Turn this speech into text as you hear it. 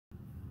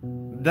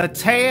The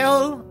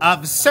Tale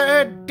of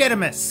Sir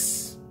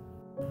Didymus.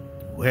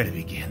 Where to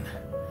begin?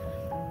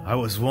 I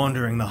was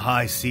wandering the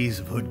high seas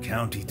of Hood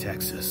County,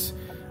 Texas,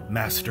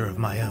 master of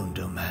my own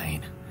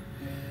domain.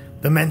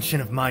 The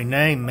mention of my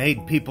name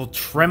made people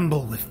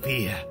tremble with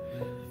fear.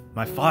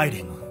 My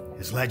fighting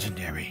is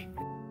legendary.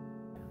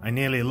 I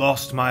nearly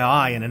lost my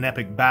eye in an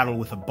epic battle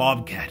with a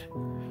bobcat.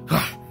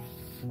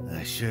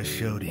 I sure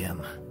showed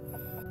him.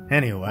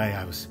 Anyway,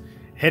 I was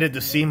headed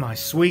to see my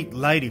sweet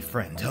lady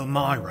friend,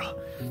 Elmira,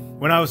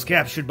 when I was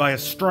captured by a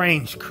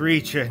strange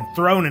creature and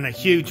thrown in a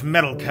huge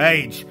metal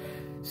cage.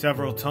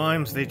 Several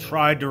times they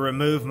tried to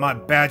remove my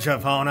badge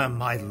of honor,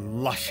 my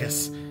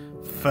luscious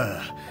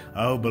fur.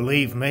 Oh,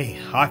 believe me,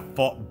 I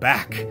fought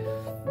back,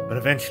 but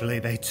eventually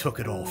they took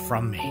it all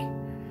from me.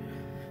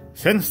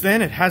 Since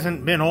then, it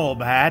hasn't been all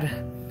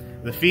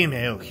bad. The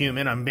female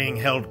human I'm being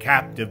held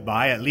captive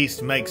by at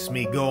least makes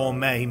me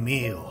gourmet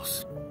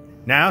meals.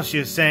 Now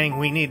she's saying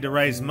we need to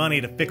raise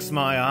money to fix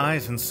my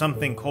eyes and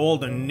something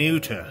called a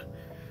neuter.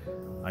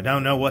 I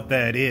don't know what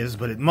that is,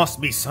 but it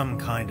must be some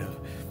kind of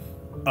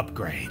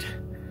upgrade.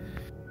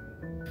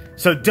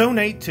 So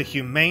donate to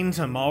Humane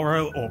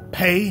tomorrow or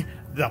pay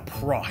the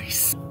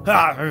price.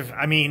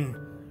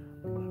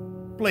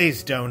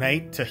 Please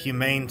donate to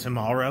Humane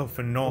tomorrow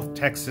for North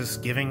Texas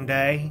Giving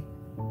Day.